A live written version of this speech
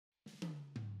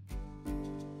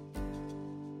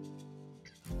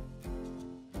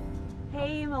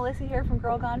Hey, Melissa here from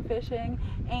GirlGoneFishing,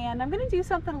 and I'm going to do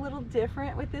something a little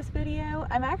different with this video.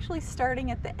 I'm actually starting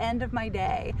at the end of my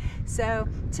day. So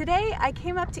today I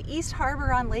came up to East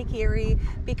Harbor on Lake Erie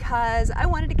because I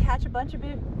wanted to catch a bunch of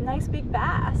nice big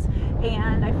bass,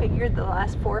 and I figured the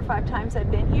last 4 or 5 times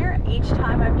I've been here, each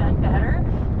time I've done better.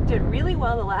 Did really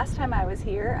well the last time I was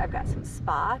here. I've got some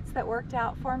spots that worked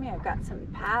out for me. I've got some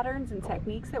patterns and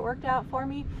techniques that worked out for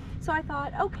me. So I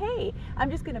thought, okay,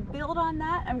 I'm just gonna build on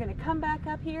that. I'm gonna come back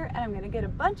up here and I'm gonna get a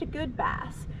bunch of good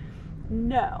bass.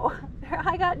 No,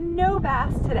 I got no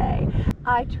bass today.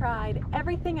 I tried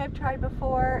everything I've tried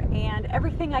before and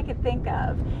everything I could think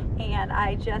of, and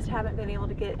I just haven't been able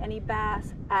to get any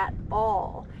bass at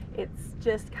all. It's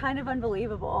just kind of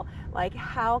unbelievable. Like,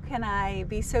 how can I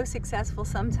be so successful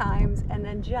sometimes and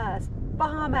then just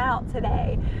bomb out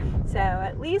today? So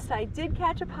at least I did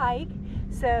catch a pike.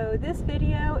 So this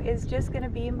video is just going to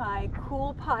be my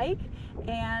cool pike,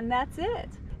 and that's it.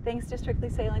 Thanks to Strictly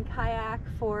Sail and Kayak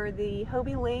for the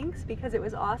Hobie links, because it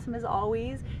was awesome as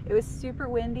always. It was super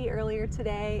windy earlier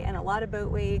today and a lot of boat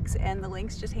wakes, and the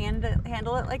links just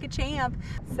handle it like a champ.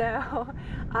 So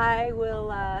I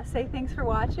will say thanks for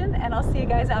watching, and I'll see you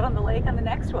guys out on the lake on the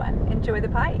next one. Enjoy the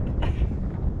pike.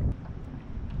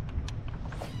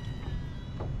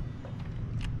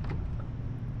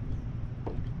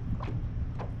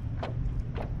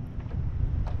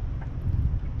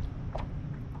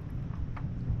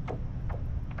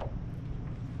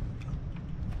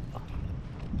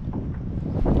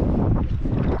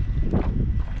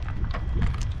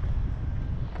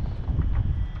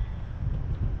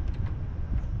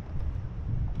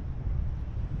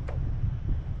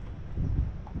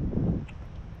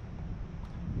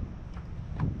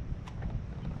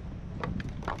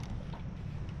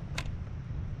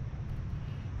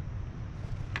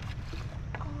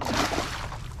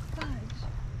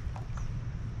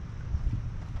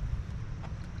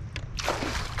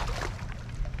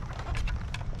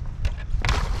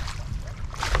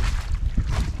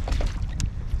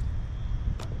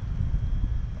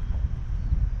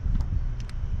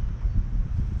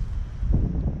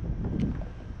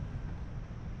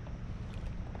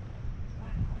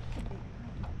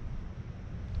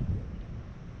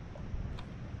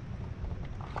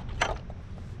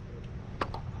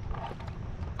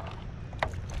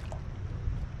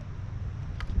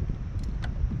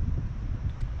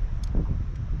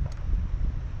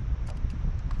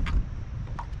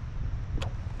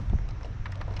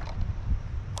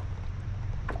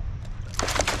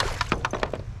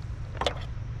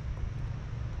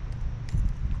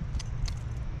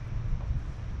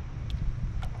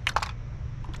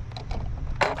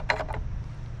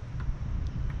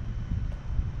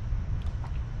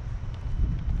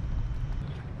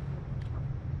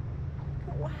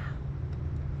 Wow.